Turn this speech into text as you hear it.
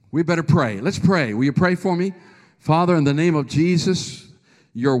We better pray. Let's pray. Will you pray for me? Father, in the name of Jesus,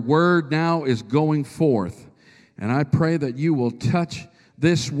 your word now is going forth. And I pray that you will touch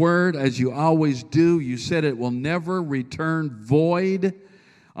this word as you always do. You said it will never return void.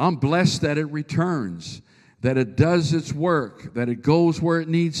 I'm blessed that it returns, that it does its work, that it goes where it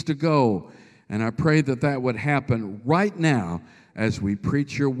needs to go. And I pray that that would happen right now as we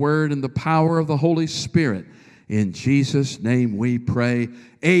preach your word in the power of the Holy Spirit. In Jesus' name we pray.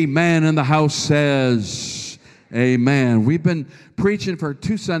 Amen. And the house says, amen. We've been preaching for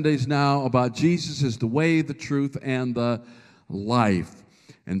 2 Sundays now about Jesus is the way, the truth, and the life.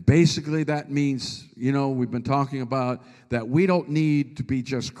 And basically that means, we've been talking about that we don't need to be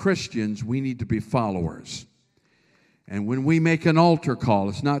just Christians, we need to be followers. And when we make an altar call,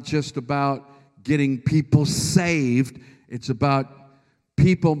 it's not just about getting people saved, it's about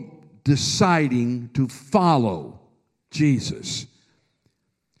people deciding to follow Jesus.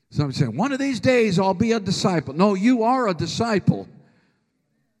 Somebody say, one of these days I'll be a disciple. No, you are a disciple.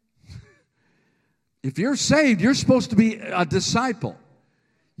 If you're saved, you're supposed to be a disciple.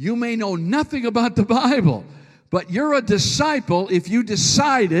 You may know nothing about the Bible, but you're a disciple if you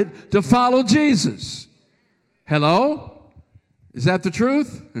decided to follow Jesus. Hello? Is that the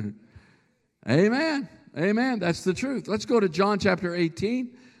truth? Amen. Amen. That's the truth. Let's go to John chapter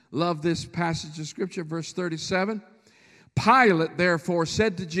 18. Love this passage of Scripture, verse 37. Pilate, therefore,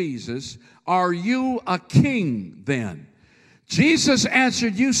 said to Jesus, "Are you a king then?" Jesus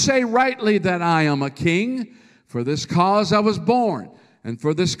answered, "You say rightly that I am a king. For this cause I was born, and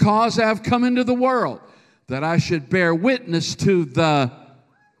for this cause I have come into the world, that I should bear witness to the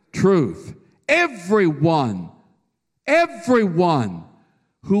truth. Everyone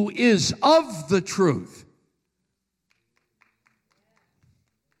who is of the truth,"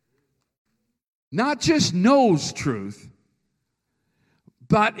 not just knows truth,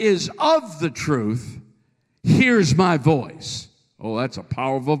 but is of the truth, hears my voice. Oh, that's a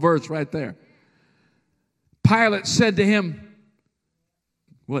powerful verse right there. Pilate said to him,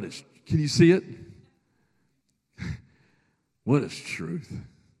 can you see it? What is truth?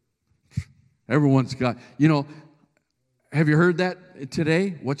 Everyone's got, have you heard that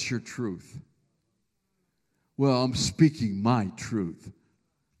today? What's your truth? Well, I'm speaking my truth.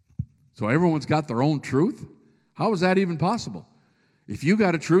 So everyone's got their own truth? How is that even possible? If you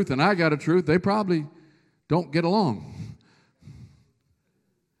got a truth and I got a truth, they probably don't get along.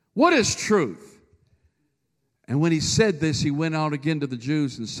 What is truth? And when he said this, he went out again to the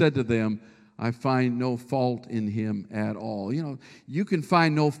Jews and said to them, "I find no fault in him at all." You can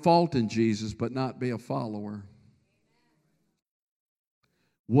find no fault in Jesus, but not be a follower.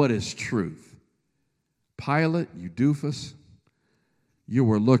 What is truth? Pilate, you doofus, you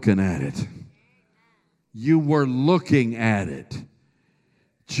were looking at it. You were looking at it.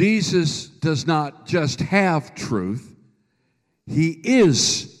 Jesus does not just have truth. He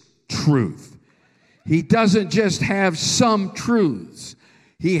is truth. He doesn't just have some truths.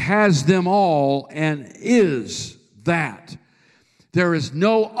 He has them all and is that. There is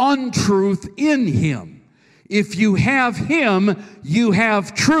no untruth in him. If you have him, you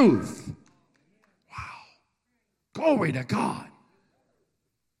have truth. Wow. Glory to God.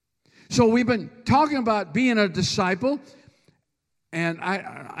 So we've been talking about being a disciple, and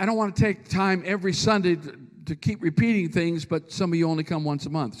I don't want to take time every Sunday to keep repeating things, but some of you only come once a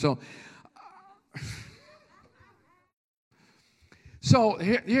month. So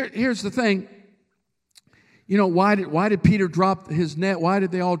here's the thing. Why did Peter drop his net? Why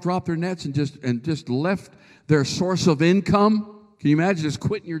did they all drop their nets and just left their source of income? Can you imagine just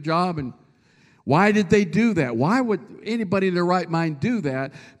quitting your job? And why did they do that? Why would anybody in their right mind do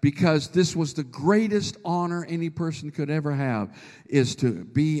that? Because this was the greatest honor any person could ever have, is to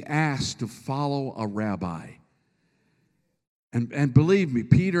be asked to follow a rabbi. And believe me,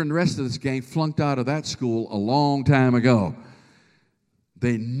 Peter and the rest of this gang flunked out of that school a long time ago.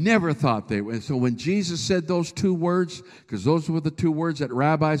 They never thought they would. So when Jesus said those 2 words, because those were the 2 words that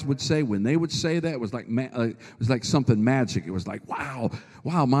rabbis would say, when they would say that, it was like something magic. It was like, wow,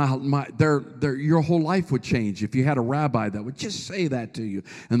 your whole life would change if you had a rabbi that would just say that to you.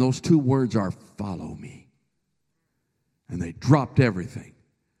 And those 2 words are, "Follow me." And they dropped everything.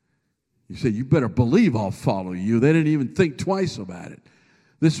 You said, "You better believe I'll follow you." They didn't even think twice about it.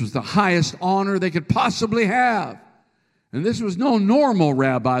 This was the highest honor they could possibly have. And this was no normal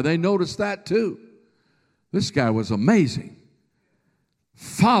rabbi. They noticed that too. This guy was amazing.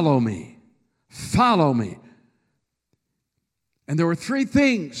 Follow me. Follow me. And there were 3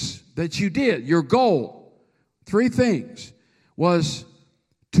 things that you did. Your goal, 3 things, was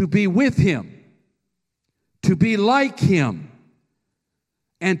to be with him, to be like him,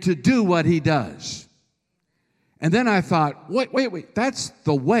 and to do what he does. And then I thought, wait, that's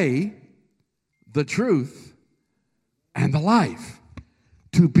the way, the truth, and the life.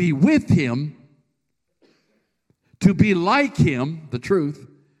 To be with him, to be like him, the truth,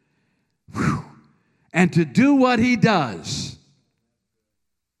 and to do what he does.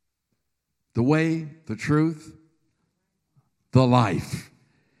 The way, the truth, the life.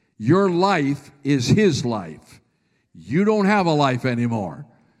 Your life is his life. You don't have a life anymore.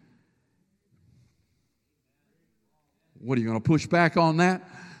 What, are you going to push back on that?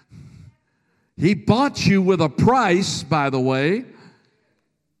 He bought you with a price, by the way,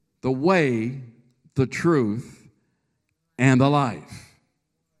 the truth, and the life.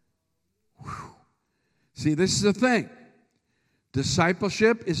 Whew. See, this is the thing.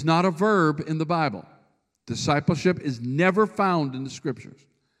 Discipleship is not a verb in the Bible. Discipleship is never found in the Scriptures.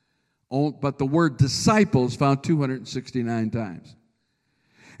 But the word disciple is found 269 times.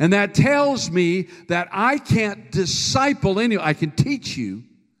 And that tells me that I can't disciple anyone. I can teach you.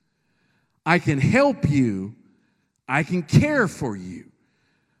 I can help you. I can care for you.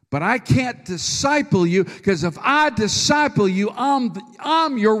 But I can't disciple you, because if I disciple you,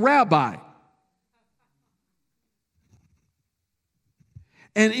 I'm your rabbi.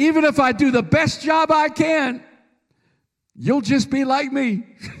 And even if I do the best job I can, you'll just be like me.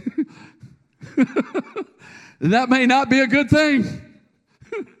 And that may not be a good thing.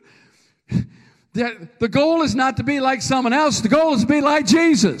 The goal is not to be like someone else. The goal is to be like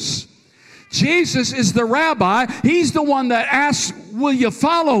Jesus. Jesus is the rabbi. He's the one that asks, will you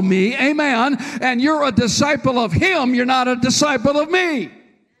follow me? Amen. And you're a disciple of him. You're not a disciple of me.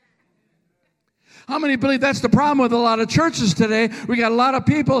 How many believe that's the problem with a lot of churches today? We got a lot of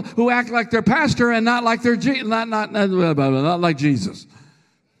people who act like their pastor and not like not like Jesus.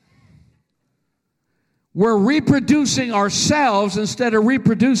 We're reproducing ourselves instead of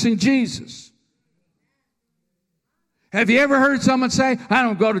reproducing Jesus. Have you ever heard someone say, I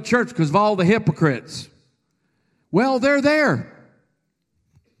don't go to church because of all the hypocrites? Well, they're there.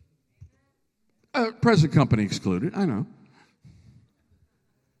 Present company excluded, I know.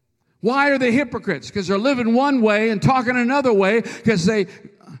 Why are they hypocrites? Because they're living one way and talking another way, because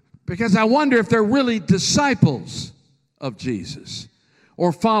I wonder if they're really disciples of Jesus,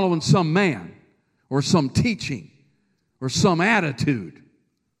 or following some man, or some teaching, or some attitude.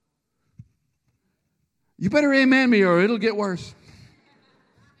 You better amen me or it'll get worse.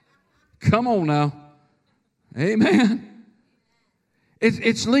 Come on now. Amen.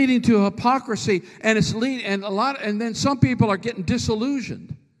 It's leading to hypocrisy, and and then some people are getting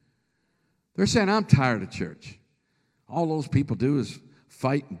disillusioned. They're saying, I'm tired of church. All those people do is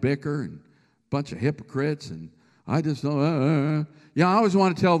fight and bicker, and a bunch of hypocrites, and I just know. Yeah, I always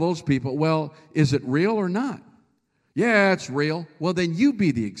want to tell those people, well, is it real or not? Yeah, it's real. Well, then you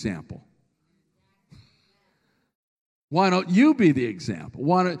be the example. Why don't you be the example?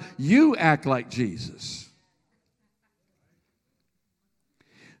 Why don't you act like Jesus?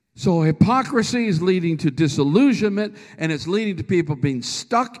 So hypocrisy is leading to disillusionment, and it's leading to people being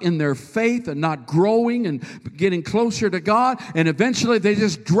stuck in their faith and not growing and getting closer to God, and eventually they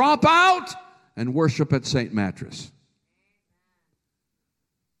just drop out and worship at St. Mattress.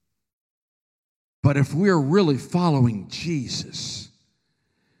 But if we're really following Jesus,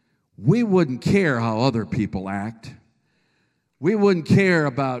 we wouldn't care how other people act. We wouldn't care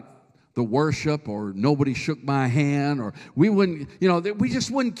about the worship, or nobody shook my hand, or we just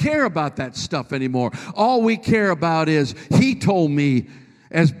wouldn't care about that stuff anymore. All we care about is, he told me,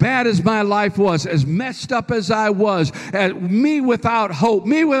 as bad as my life was, as messed up as I was, as me without hope,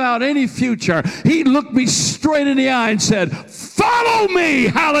 me without any future, he looked me straight in the eye and said, follow me,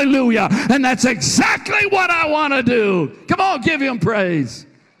 hallelujah. And that's exactly what I want to do. Come on, give him praise.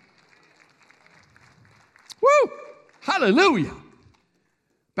 Woo! Hallelujah.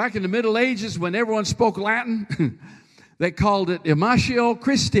 Back in the Middle Ages, when everyone spoke Latin, they called it Imago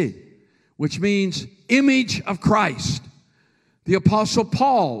Christi, which means image of Christ. The Apostle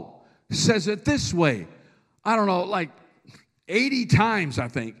Paul says it this way, I don't know, like 80 times, I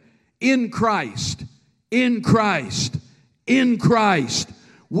think. In Christ, in Christ, in Christ.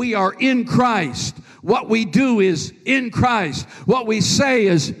 We are in Christ. What we do is in Christ. What we say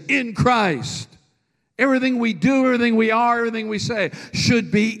is in Christ. Everything we do, everything we are, everything we say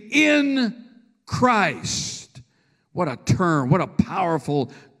should be in Christ. What a term, what a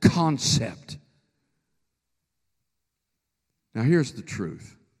powerful concept. Now here's the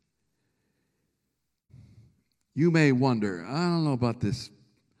truth. You may wonder, I don't know about this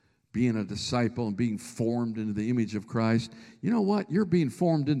being a disciple and being formed into the image of Christ. You know what? You're being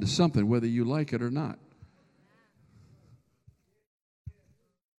formed into something whether you like it or not.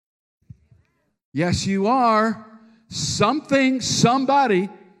 Yes, you are. Something, somebody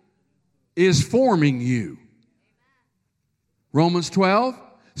is forming you. Romans 12,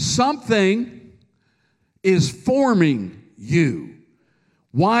 something is forming you.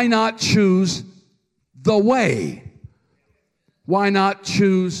 Why not choose the way? Why not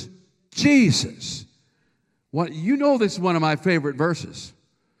choose Jesus? You know this is one of my favorite verses.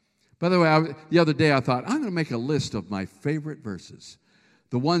 By the way, the other day I thought, I'm going to make a list of my favorite verses.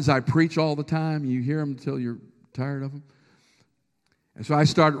 The ones I preach all the time, you hear them until you're tired of them. And so I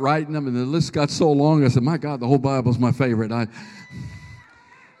started writing them, and the list got so long, I said, my God, the whole Bible's my favorite.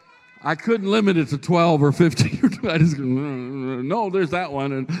 I couldn't limit it to 12 or 15. I just go, no, there's that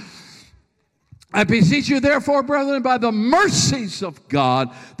one. And I beseech you, therefore, brethren, by the mercies of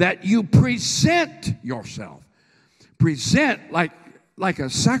God, that you present yourself. Present like a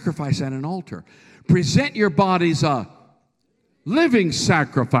sacrifice at an altar. Present your bodies a living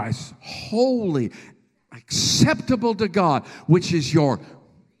sacrifice, holy, acceptable to God, which is your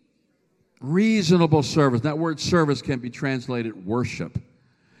reasonable service. That word service can be translated worship.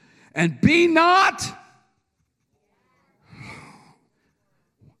 And be not.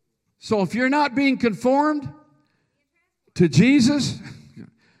 So if you're not being conformed to Jesus,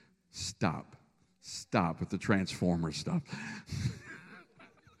 stop with the Transformer stuff.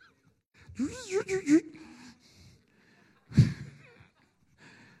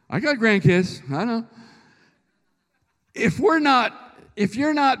 I got grandkids, I know. If you're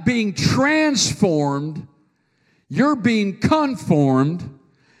not being transformed, you're being conformed.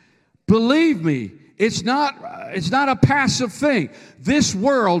 Believe me, it's not a passive thing. This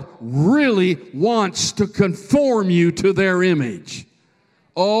world really wants to conform you to their image.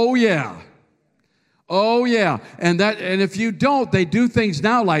 Oh yeah. Oh yeah. And if you don't, they do things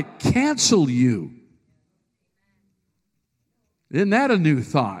now like cancel you. Isn't that a new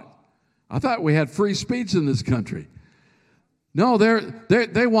thought? I thought we had free speech in this country. No,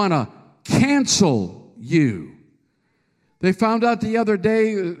 they want to cancel you. They found out the other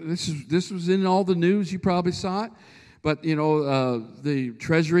day, this was in all the news, you probably saw it, but the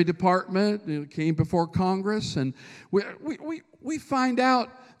Treasury Department came before Congress, and we find out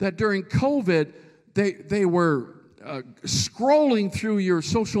that during COVID, they were scrolling through your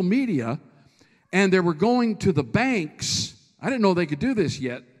social media, and they were going to the banks. I didn't know they could do this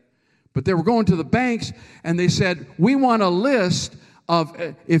yet, but they were going to the banks, and they said, we want a list of,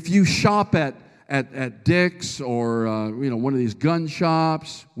 if you shop at Dick's or one of these gun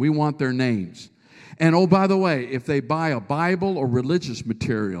shops, we want their names. And oh, by the way, if they buy a Bible or religious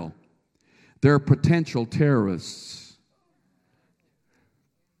material, they're potential terrorists.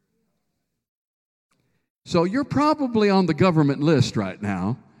 So you're probably on the government list right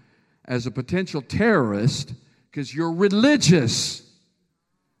now as a potential terrorist because you're religious.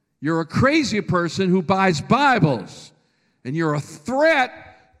 You're a crazy person who buys Bibles, and you're a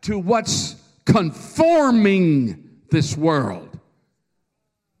threat to what's conforming this world.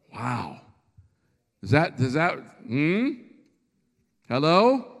 Wow. Does that,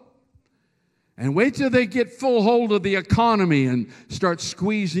 hello? And wait till they get full hold of the economy and start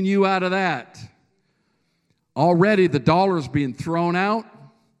squeezing you out of that. Already the dollar's being thrown out.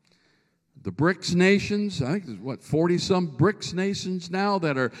 The BRICS nations, I think there's 40-some BRICS nations now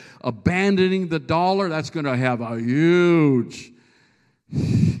that are abandoning the dollar. That's going to have a huge,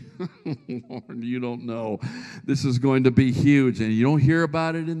 Lord, you don't know. This is going to be huge, and you don't hear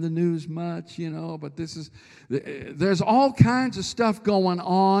about it in the news much, but there's all kinds of stuff going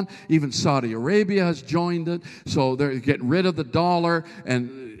on. Even Saudi Arabia has joined it, so they're getting rid of the dollar.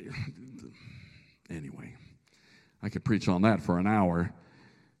 And anyway, I could preach on that for an hour.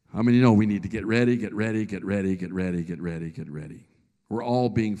 How many know we need to get ready, get ready, get ready, get ready, get ready, get ready? We're all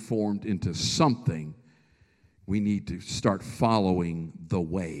being formed into something. We need to start following the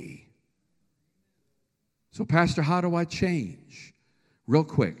way. So, Pastor, how do I change? Real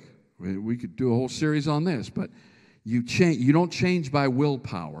quick, we could do a whole series on this, but you don't change by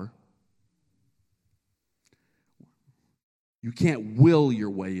willpower. You can't will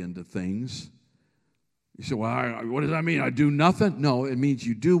your way into things. You say, well, what does that mean? I do nothing? No, it means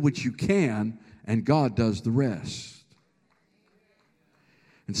you do what you can, and God does the rest.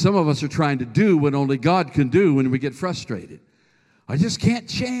 And some of us are trying to do what only God can do when we get frustrated. I just can't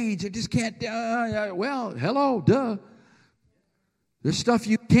change. I just can't. Well, hello, duh. There's stuff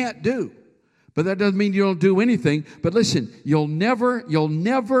you can't do. But that doesn't mean you don't do anything. But listen, you'll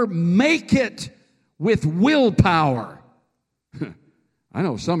never make it with willpower. I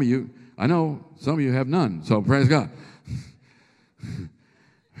know some of you have none, so praise God.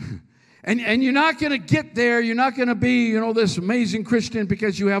 And you're not going to get there. You're not going to be, this amazing Christian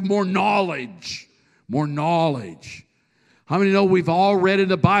because you have more knowledge. More knowledge. How many know we've all read in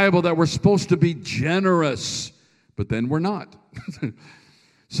the Bible that we're supposed to be generous, but then we're not.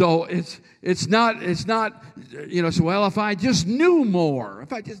 So it's not, so, well, if I just knew more,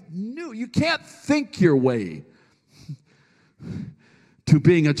 if I just knew, you can't think your way to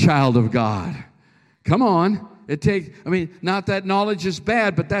being a child of God. Come on. Not that knowledge is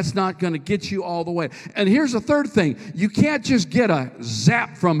bad, but that's not going to get you all the way. And here's the third thing. You can't just get a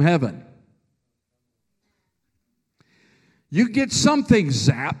zap from heaven. You get something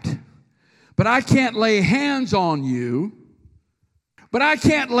zapped, but I can't lay hands on you. But I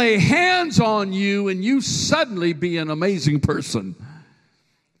can't lay hands on you and you suddenly be an amazing person.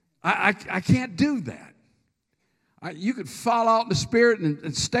 I can't do that. You could fall out in the Spirit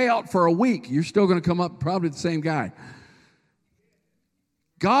and stay out for a week. You're still going to come up probably the same guy.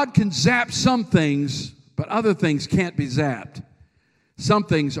 God can zap some things, but other things can't be zapped. Some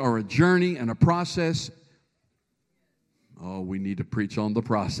things are a journey and a process. Oh, we need to preach on the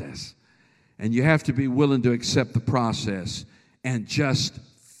process. And you have to be willing to accept the process and just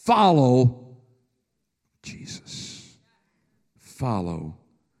follow Jesus. Follow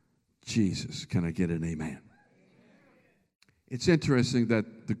Jesus. Can I get an amen? It's interesting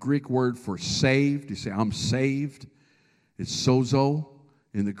that the Greek word for saved, you say, I'm saved, it's sozo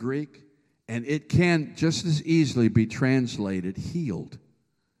in the Greek, and it can just as easily be translated healed.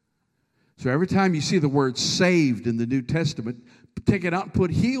 So every time you see the word saved in the New Testament, take it out and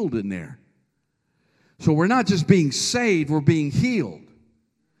put healed in there. So we're not just being saved, we're being healed.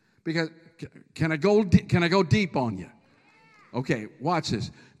 Because, can I go deep on you? Okay, watch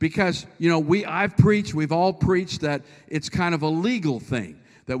this. Because, we've all preached that it's kind of a legal thing.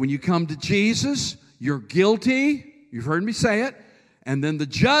 That when you come to Jesus, you're guilty. You've heard me say it. And then the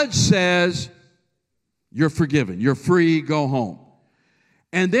judge says, you're forgiven. You're free, go home.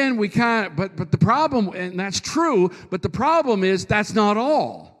 And then we but the problem, and that's true, but the problem is that's not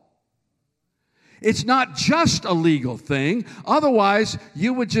all. It's not just a legal thing. Otherwise,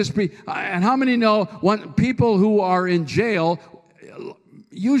 you would just be, and how many know people who are in jail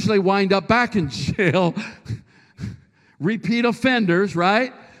usually wind up back in jail? Repeat offenders,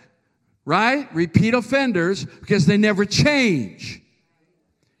 right? Right? Repeat offenders because they never change.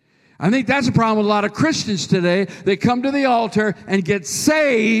 I think that's a problem with a lot of Christians today. They come to the altar and get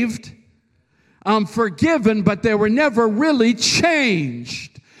saved. I'm forgiven, but they were never really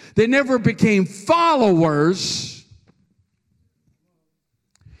changed. They never became followers.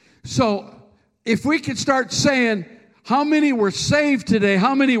 So if we could start saying, how many were saved today?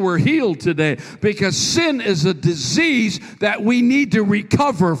 How many were healed today? Because sin is a disease that we need to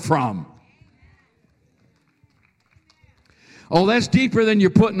recover from. Oh, that's deeper than you're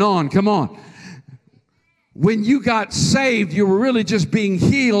putting on. Come on. When you got saved, you were really just being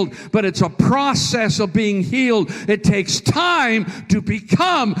healed, but it's a process of being healed. It takes time to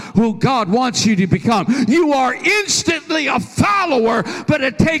become who God wants you to become. You are instantly a follower, but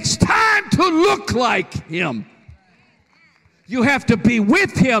it takes time to look like Him. You have to be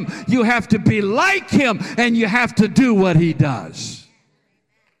with Him, you have to be like Him, and you have to do what He does.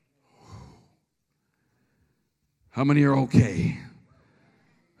 How many are okay?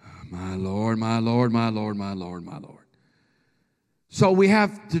 My Lord, my Lord, my Lord, my Lord, my Lord. So we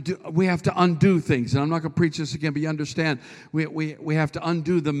have to undo things. And I'm not going to preach this again, but you understand, we have to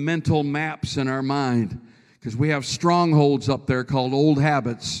undo the mental maps in our mind. Because we have strongholds up there called old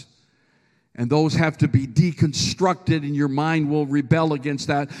habits. And those have to be deconstructed, and your mind will rebel against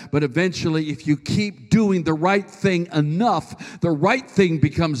that. But eventually, if you keep doing the right thing enough, the right thing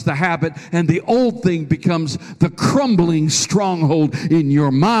becomes the habit, and the old thing becomes the crumbling stronghold in your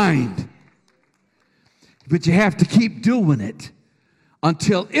mind. But you have to keep doing it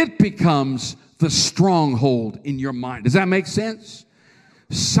until it becomes the stronghold in your mind. Does that make sense?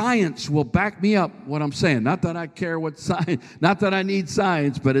 Science will back me up what I'm saying. Not that I care what science, not that I need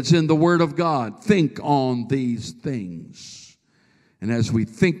science, but it's in the Word of God. Think on these things. And as we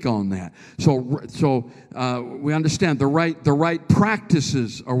think on that, so we understand the right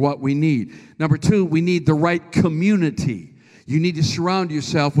practices are what we need. Number two, we need the right community. You need to surround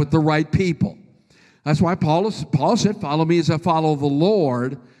yourself with the right people. That's why Paul said, follow me as I follow the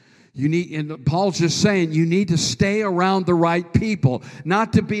Lord. And Paul's just saying you need to stay around the right people,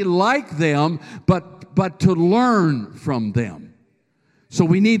 not to be like them, but to learn from them. So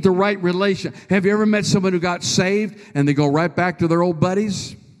we need the right relation. Have you ever met someone who got saved and they go right back to their old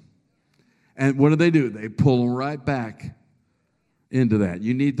buddies? And what do? They pull them right back into that.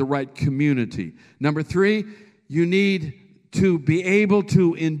 You need the right community. Number three, you need to be able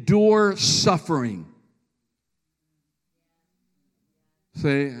to endure suffering.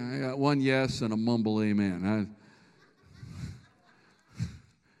 Say, I got one yes and a mumble amen.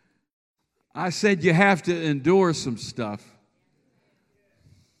 I said you have to endure some stuff.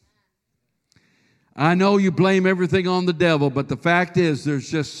 I know you blame everything on the devil, but the fact is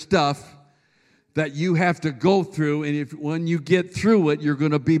there's just stuff that you have to go through, and when you get through it, you're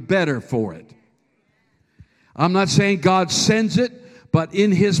going to be better for it. I'm not saying God sends it, but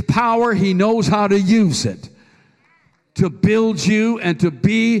in His power, He knows how to use it to build you and to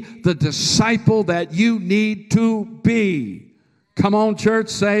be the disciple that you need to be. Come on, church,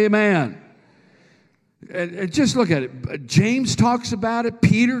 say amen. And just look at it. James talks about it.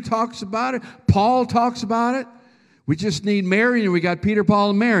 Peter talks about it. Paul talks about it. We just need Mary, and we got Peter,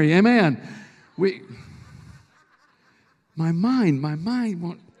 Paul, and Mary. Amen. My mind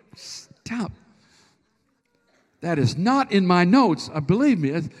won't stop. That is not in my notes. Believe me,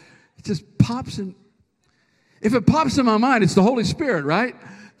 it just pops in. If it pops in my mind, it's the Holy Spirit, right?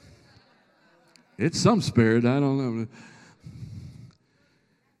 It's some spirit. I don't know.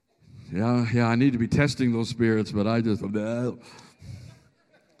 Yeah, I need to be testing those spirits, but I just...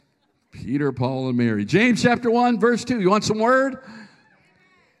 Peter, Paul, and Mary. James chapter 1, verse 2. You want some word?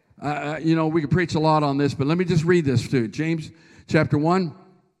 We could preach a lot on this, but let me just read this too. James chapter 1,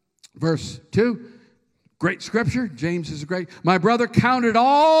 verse 2. Great scripture. James is great. My brother, count it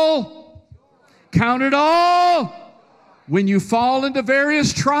all when you fall into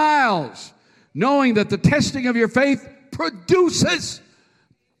various trials, knowing that the testing of your faith produces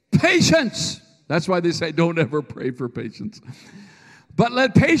patience. That's why they say don't ever pray for patience. But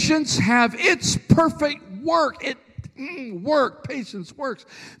let patience have its perfect work. Patience works.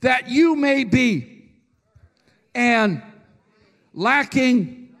 That you may be and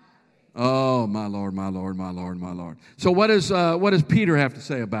lacking. Oh, my Lord, my Lord, my Lord, my Lord. So what does Peter have to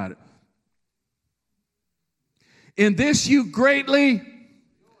say about it? In this you greatly,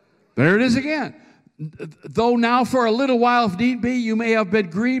 there it is again. Though now for a little while, if need be, you may have been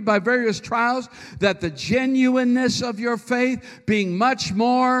grieved by various trials, that the genuineness of your faith, being much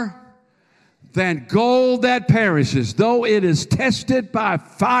more than gold that perishes, though it is tested by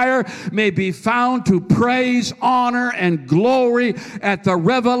fire, may be found to praise, honor, and glory at the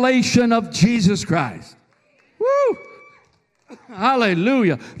revelation of Jesus Christ. Woo!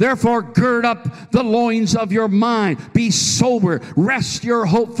 Hallelujah. Therefore, gird up the loins of your mind. Be sober. Rest your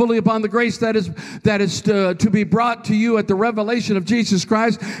hope fully upon the grace that is to be brought to you at the revelation of Jesus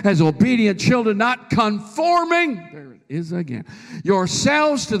Christ as obedient children, not conforming, there it is again,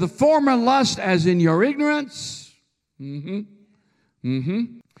 yourselves to the former lust as in your ignorance. So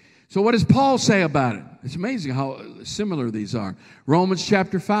what does Paul say about it? It's amazing how similar these are. Romans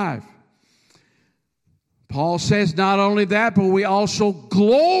chapter 5. Paul says not only that, but we also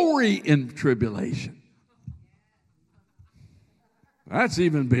glory in tribulation. That's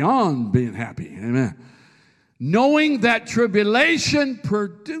even beyond being happy. Amen. Knowing that tribulation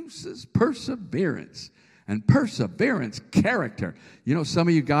produces perseverance. And perseverance, character. You know, some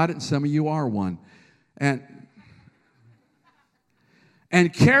of you got it and some of you are one. And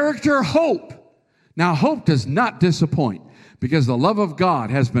character, hope. Now, hope does not disappoint, because the love of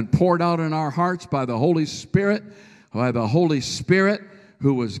God has been poured out in our hearts by the Holy Spirit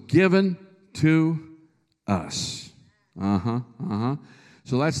who was given to us.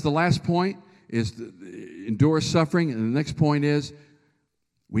 So that's the last point, is endure suffering. And the next point is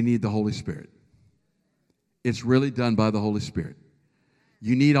we need the Holy Spirit. It's really done by the Holy Spirit.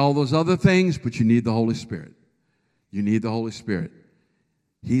 You need all those other things, but you need the Holy Spirit. You need the Holy Spirit.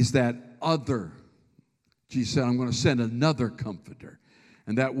 He's that other. Jesus said, I'm going to send another comforter.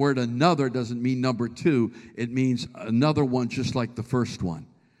 And that word another doesn't mean number two. It means another one just like the first one.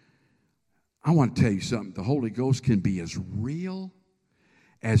 I want to tell you something. The Holy Ghost can be as real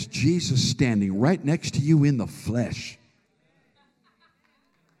as Jesus standing right next to you in the flesh.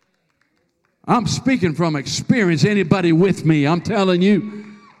 I'm speaking from experience. Anybody with me? I'm telling you.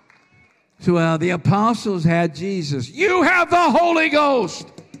 So, well, the apostles had Jesus. You have the Holy Ghost.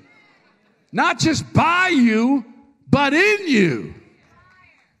 Not just by you, but in you.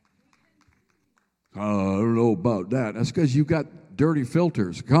 Oh, I don't know about that. That's because you got dirty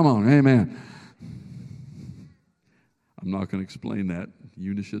filters. Come on, amen. I'm not going to explain that.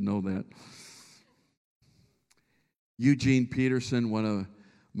 You should know that. Eugene Peterson, one of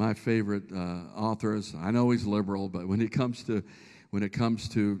my favorite authors. I know he's liberal, but when it comes to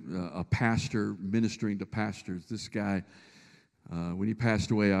a pastor ministering to pastors, this guy, when he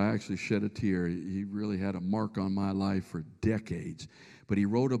passed away, I actually shed a tear. He really had a mark on my life for decades. But he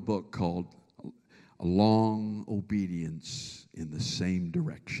wrote a book called a long obedience in the same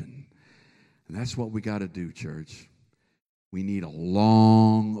direction. And that's what we got to do, church. We need a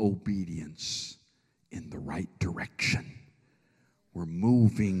long obedience in the right direction. We're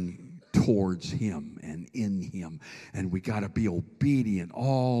moving towards Him and in Him. And we got to be obedient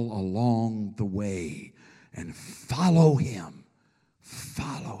all along the way and follow Him.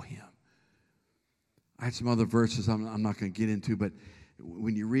 Follow Him. I had some other verses I'm not going to get into, but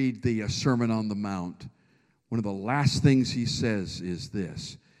when you read the Sermon on the Mount, one of the last things He says is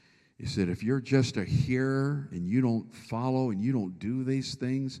this. He said, if you're just a hearer and you don't follow and you don't do these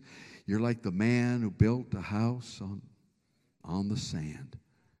things, you're like the man who built a house on the sand.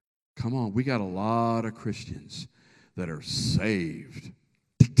 Come on, we got a lot of Christians that are saved.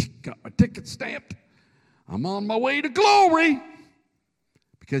 Got my ticket stamped. I'm on my way to glory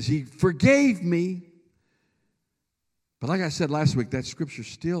because He forgave me. But like I said last week, that scripture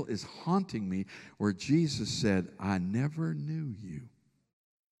still is haunting me where Jesus said, I never knew you.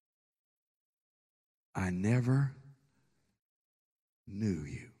 I never knew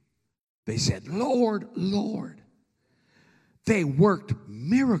you. They said, Lord, Lord. They worked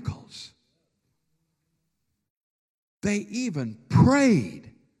miracles. They even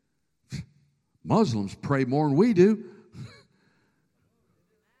prayed. Muslims pray more than we do.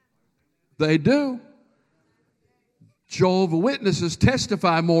 They do. Jehovah's Witnesses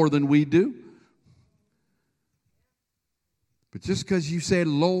testify more than we do. But just because you said,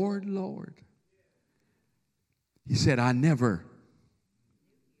 Lord, Lord, He said, I never,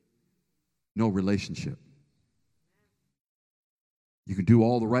 no relationship. You can do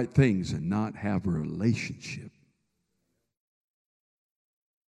all the right things and not have a relationship.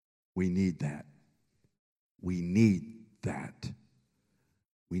 We need that. We need that.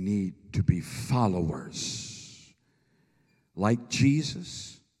 We need to be followers. Like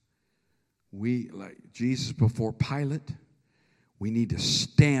Jesus, like Jesus before Pilate, we need to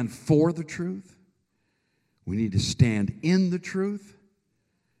stand for the truth. We need to stand in the truth.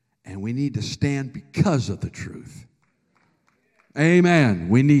 And we need to stand because of the truth. Amen.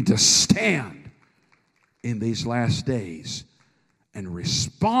 We need to stand in these last days and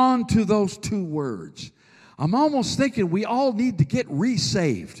respond to those two words. I'm almost thinking we all need to get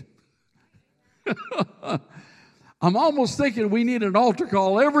resaved. I'm almost thinking we need an altar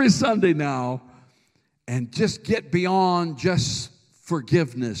call every Sunday now and just get beyond just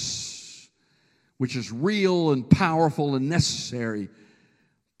forgiveness, which is real and powerful and necessary.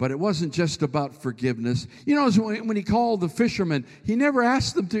 But it wasn't just about forgiveness. You know, when He called the fishermen, He never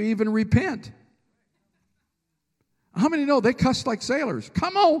asked them to even repent. How many know they cussed like sailors?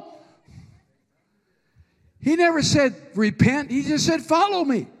 Come on. He never said repent. He just said follow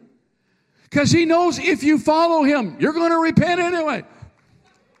me. Because He knows if you follow Him, you're going to repent anyway.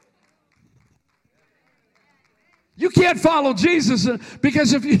 You can't follow Jesus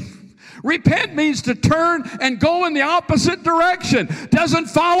because if you repent means to turn and go in the opposite direction. Doesn't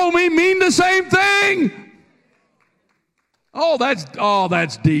follow me mean the same thing? Oh,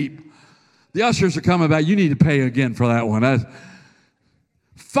 that's deep. The ushers are coming back. You need to pay again for that one.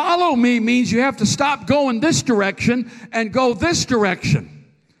 Follow me means you have to stop going this direction and go this direction.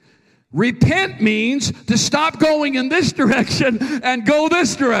 Repent means to stop going in this direction and go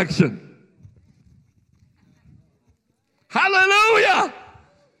this direction. Hallelujah!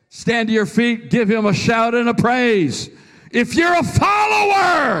 Stand to your feet, give Him a shout and a praise. If you're a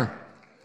follower,